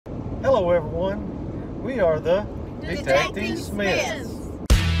Hello everyone, we are the Detective Smiths.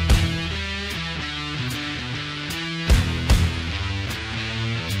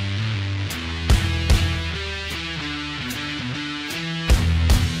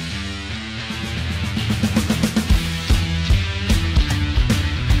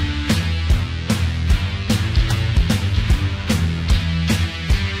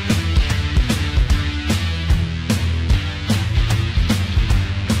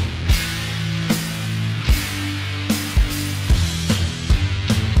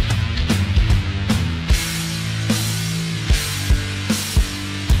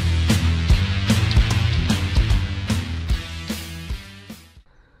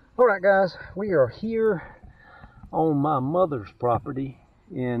 Alright guys, we are here on my mother's property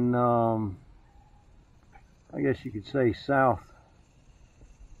in, I guess you could say South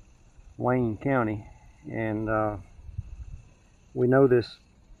Wayne County, and we know this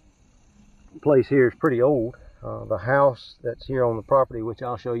place here is pretty old. The house that's here on the property, which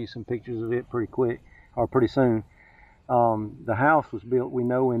I'll show you some pictures of it pretty quick, or pretty soon. The house was built, we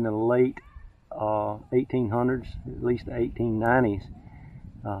know, in the late 1800s, at least the 1890s.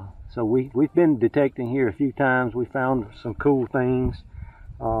 So we've been detecting here a few times. We found some cool things,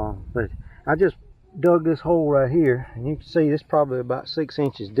 but I just dug this hole right here, and you can see this is probably about 6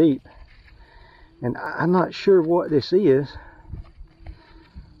 inches deep, and I'm not sure what this is.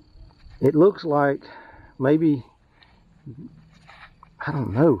 It looks like maybe, I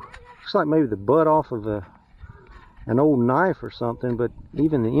don't know, looks like maybe the butt off of an old knife or something, but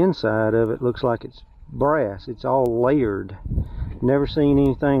even the inside of it looks like it's brass. It's all layered. Never seen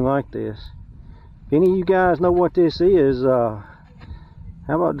anything like this. If any of you guys know what this is, how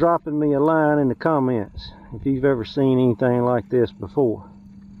about dropping me a line in the comments if you've ever seen anything like this before.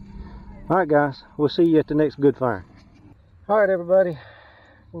 Alright guys, we'll see you at the next good find. Alright everybody,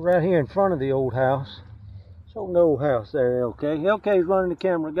 we're right here in front of the old house. Show the old house there, LK. LK's running the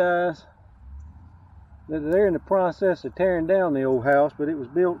camera, guys. They're in the process of tearing down the old house, but it was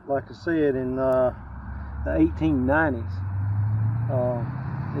built, like I said, in the 1890s.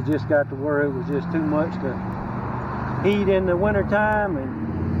 It just got to where it was just too much to heat in the winter time, and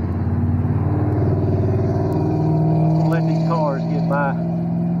let these cars get by.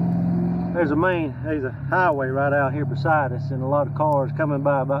 There's a highway right out here beside us, and a lot of cars coming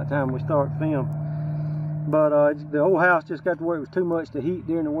by about the time we start film. But the old house just got to where it was too much to heat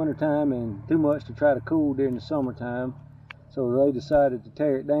during the winter time and too much to try to cool during the summertime. So they decided to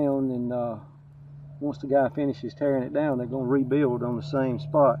tear it down, and once the guy finishes tearing it down, they're going to rebuild on the same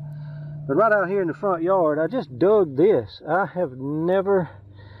spot. But right out here in the front yard, I just dug this. I have never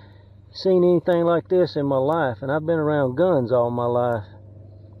seen anything like this in my life, and I've been around guns all my life.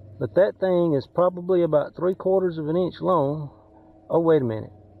 But that thing is probably about 3/4 of an inch long. Oh, wait a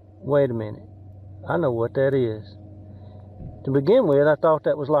minute. Wait a minute. I know what that is. To begin with, I thought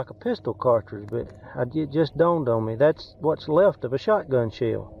that was like a pistol cartridge, but it just dawned on me. That's what's left of a shotgun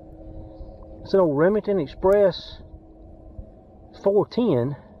shell. It's an old Remington Express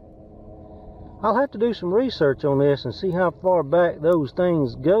 410. I'll have to do some research on this and see how far back those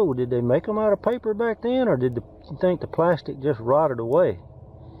things go. Did they make them out of paper back then, or did you think the plastic just rotted away?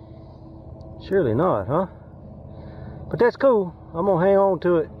 Surely not, huh? But that's cool. I'm gonna hang on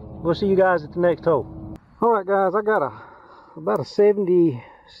to it. We'll see you guys at the next hole. Alright guys, I got about a 70,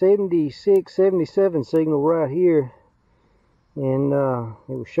 76, 77 signal right here. And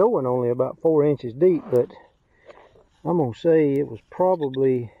it was showing only about 4 inches deep, but I'm gonna say it was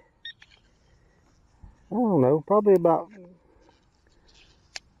probably, I don't know, probably about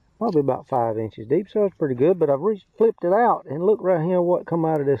 5 inches deep. So it's pretty good. But I've flipped it out, and look right here what come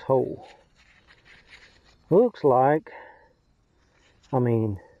out of this hole. Looks like, I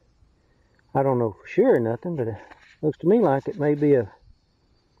mean, I don't know for sure or nothing, but it looks to me like it may be a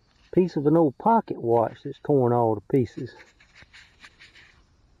piece of an old pocket watch that's torn all to pieces.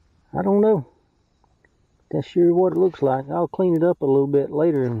 I don't know. That's sure what it looks like. I'll clean it up a little bit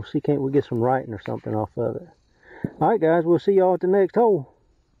later and see, can't we get some writing or something off of it. Alright guys, we'll see y'all at the next hole.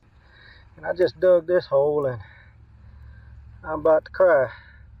 And I just dug this hole, and I'm about to cry.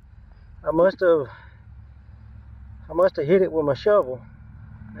 I must have hit it with my shovel.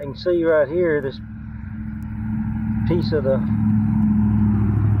 You can see right here this piece of the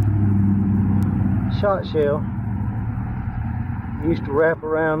shot shell. Used to wrap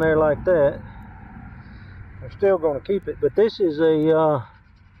around there like that. I'm still going to keep it, but this is a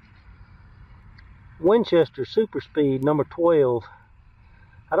Winchester Super Speed number 12.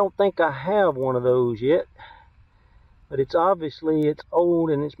 I don't think I have one of those yet, but it's old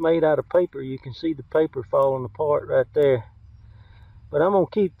and it's made out of paper. You can see the paper falling apart right there. But I'm going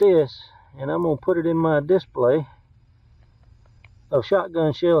to keep this, and I'm going to put it in my display of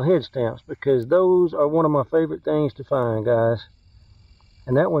shotgun shell head stamps, because those are one of my favorite things to find, guys.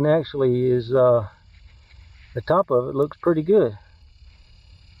 And that one actually is, the top of it looks pretty good.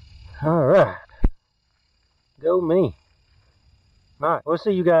 Alright. Go me. Alright, we'll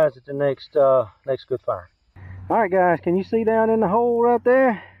see you guys at the next good find. Alright guys, can you see down in the hole right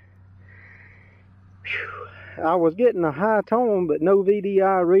there? Whew. I was getting a high tone but no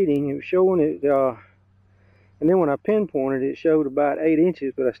VDI reading. It was showing it, and then when I pinpointed it showed about 8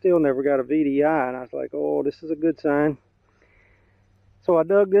 inches, but I still never got a VDI, and I was like, oh, this is a good sign. So I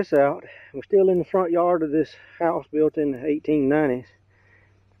dug this out. We're still in the front yard of this house built in the 1890s.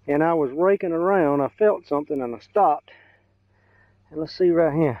 And I was raking around, I felt something and I stopped. And let's see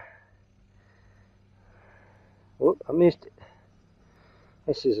right here. Whoop, I missed it.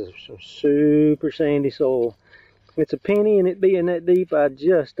 This is some super sandy soil. It's a penny, and it being that deep, I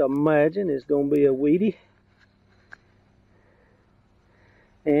just imagine it's going to be a weedy.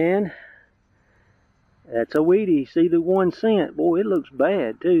 And that's a weedy. See the 1 cent? Boy, it looks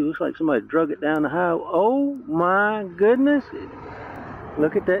bad too. Looks like somebody drug it down the highway. Oh my goodness.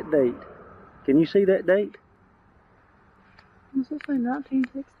 Look at that date. Can you see that date? Does it say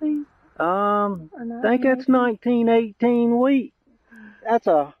 1916? I think that's 1918 wheat. That's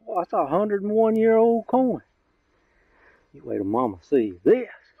a 101-year-old coin. You wait till Mama sees this.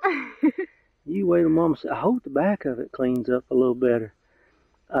 You wait till Mama sees. I hope the back of it cleans up a little better.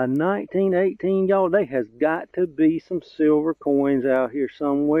 1918, y'all. There has got to be some silver coins out here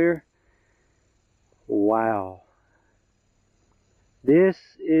somewhere. Wow. This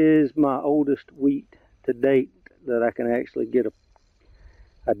is my oldest wheat to date that I can actually get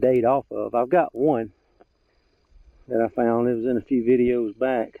a date off of. I've got one that I found. It was in a few videos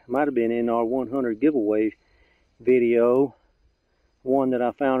back. Might have been in our 100 giveaway video. One that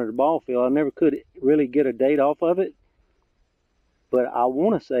I found at the ball field. I never could really get a date off of it. But I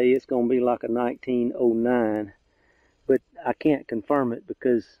want to say it's going to be like a 1909. But I can't confirm it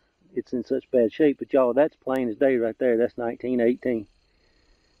because it's in such bad shape. But y'all, that's plain as day right there. That's 1918.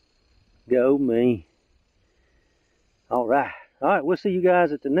 Go me. Alright. Alright, we'll see you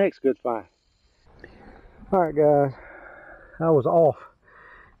guys at the next good find. Alright guys. I was off,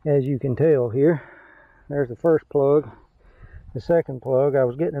 as you can tell here. There's the first plug. The second plug, I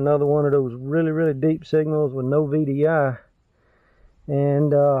was getting another one of those really, really deep signals with no VDI.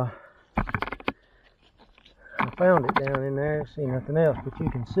 And I found it down in there. See nothing else, but you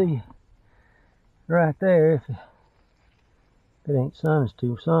can see right there, if it ain't sun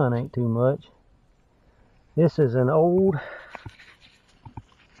ain't too much. This is an old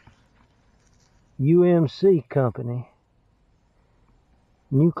UMC company.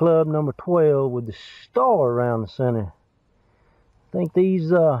 New Club number 12 with the star around the center. I think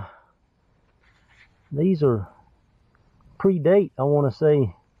these are predate, I want to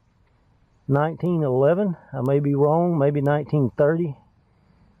say 1911. I may be wrong, maybe 1930.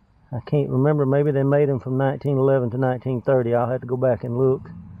 I can't remember. Maybe they made them from 1911 to 1930. I'll have to go back and look.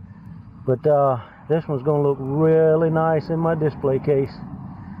 But this one's going to look really nice in my display case,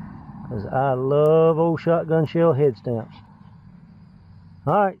 because I love old shotgun shell head stamps.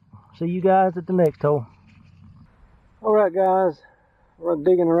 Alright, see you guys at the next hole. Alright guys, we're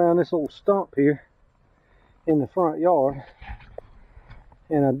digging around this old stump here in the front yard.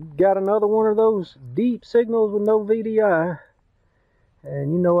 And I got another one of those deep signals with no VDI.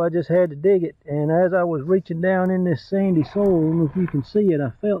 And you know, I just had to dig it. And as I was reaching down in this sandy soil, I don't know if you can see it, I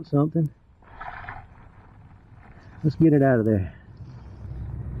felt something. Let's get it out of there.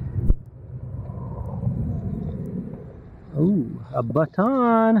 Ooh, a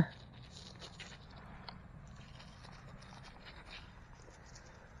baton.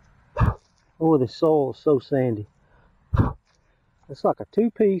 Oh, this soil is so sandy. It's like a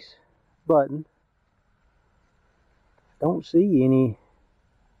two-piece button. Don't see any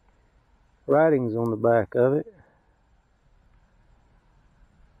writings on the back of it.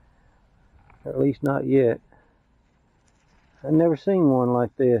 At least not yet. I've never seen one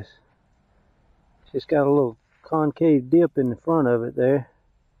like this. It's just got a little concave dip in the front of it there.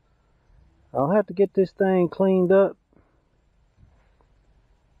 I'll have to get this thing cleaned up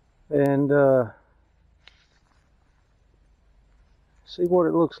and see what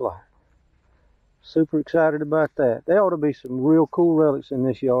it looks like. Super excited about that. There ought to be some real cool relics in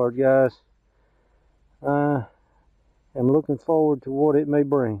this yard, guys. I am looking forward to what it may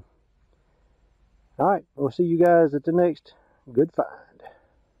bring. Alright, we'll see you guys at the next good find.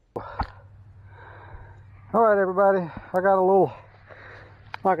 Alright everybody, I got a little,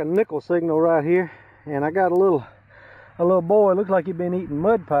 like a nickel signal right here, and I got a little a little boy. Looks like he's been eating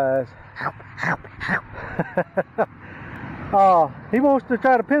mud pies. He wants to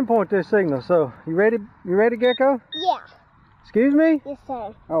try to pinpoint this signal. So, you ready? You ready, Gecko? Yeah. Excuse me? Yes,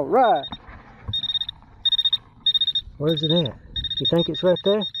 sir. All right. Where's it at? You think it's right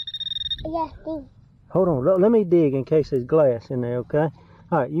there? Yeah, I think. Hold on. Let me dig in case there's glass in there, okay?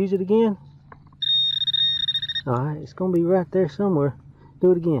 All right, use it again. All right, it's going to be right there somewhere.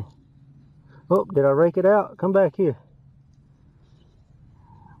 Do it again. Oh, did I rake it out? Come back here.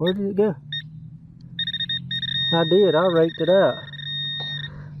 Where did it go? I did. I raked it out.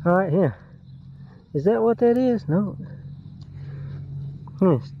 All right, here. Is that what that is? No.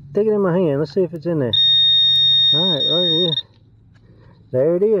 Stick it in my hand. Let's see if it's in there. All right, there it is.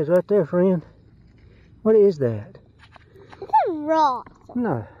 There it is, right there, friend. What is that? It's a rock.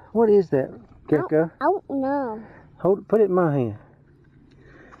 No. What is that, Gecko? I don't know. Put it in my hand.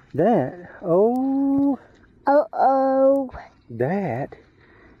 That. Oh. That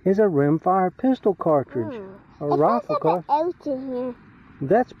is a rimfire pistol cartridge. A rifle cartridge. Out in here.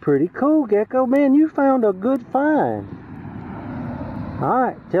 That's pretty cool, Gecko. Man, you found a good find. All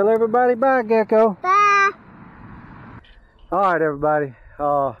right, tell everybody bye, Gecko. Bye. All right, everybody.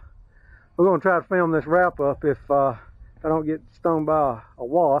 We're gonna try to film this wrap up if I don't get stung by a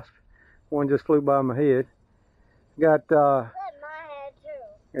wasp. One just flew by my head. Got my head too.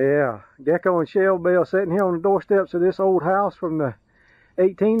 yeah, Gecko and Shell Bell sitting here on the doorsteps of this old house from the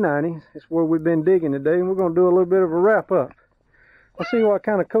 1890s. It's where we've been digging today, and we're gonna do a little bit of a wrap up. Let's see what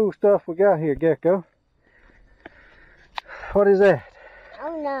kind of cool stuff we got here, Gecko. What is that?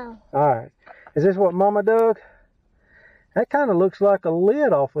 Oh no. All right, is this what Mama dug? That kind of looks like a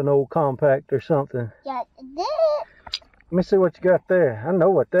lid off an old compact or something. Yeah, it did. Let me see what you got there. I know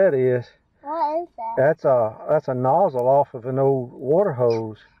what that is. What is that? That's a nozzle off of an old water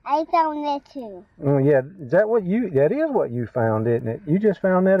hose. I found that too. Yeah, that is what you found, isn't it? You just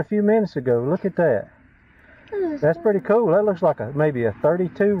found that a few minutes ago. Look at that. That's pretty cool. That looks like maybe a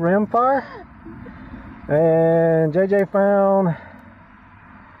 32 rimfire. And JJ found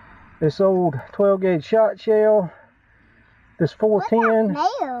this old 12 gauge shot shell. This 410.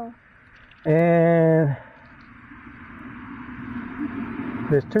 Nail. And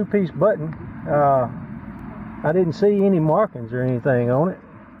this 2-piece button. I didn't see any markings or anything on it.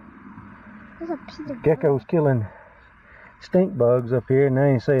 There's a piece of Gecko's killing stink bugs up here, and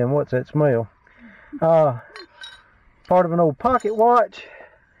they ain't saying what's that smell. Part of an old pocket watch.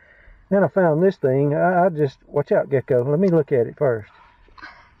 Then I found this thing. I just watch out, Gecko. Let me look at it first.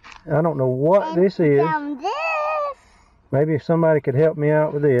 I don't know what this is. Found this. Maybe if somebody could help me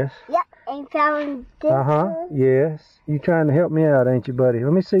out with this. Yep, and found this. Yes. You trying to help me out, ain't you, buddy?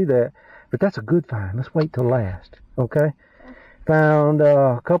 Let me see that. But that's a good find. Let's wait till last. Okay? Found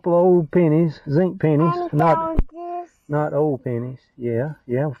a couple of old pennies, zinc pennies. Not old pennies. Yeah,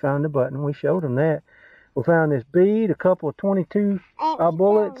 we found the button. We showed them that. We found this bead, a couple of 22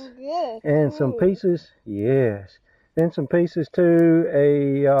 bullets, and some pieces. Yes. Then some pieces to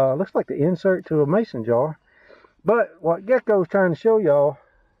a, looks like the insert to a mason jar. But what Gecko's trying to show y'all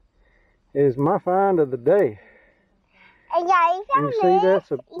is my find of the day. Yeah, he found you see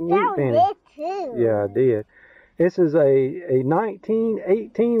that's a wheat penny. It too. Yeah, I did. This is a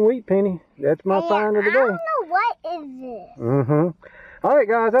 1918 wheat penny. That's my find of the day. I don't know what is this. All right,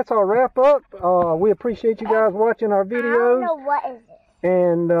 guys, that's our wrap up. We appreciate you guys watching our videos. I don't know what is this.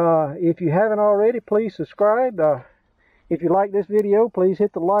 And if you haven't already, please subscribe. If you like this video, please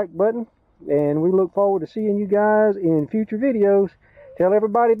hit the like button. And we look forward to seeing you guys in future videos. Tell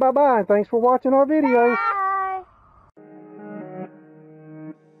everybody bye-bye, and thanks for watching our videos. Bye.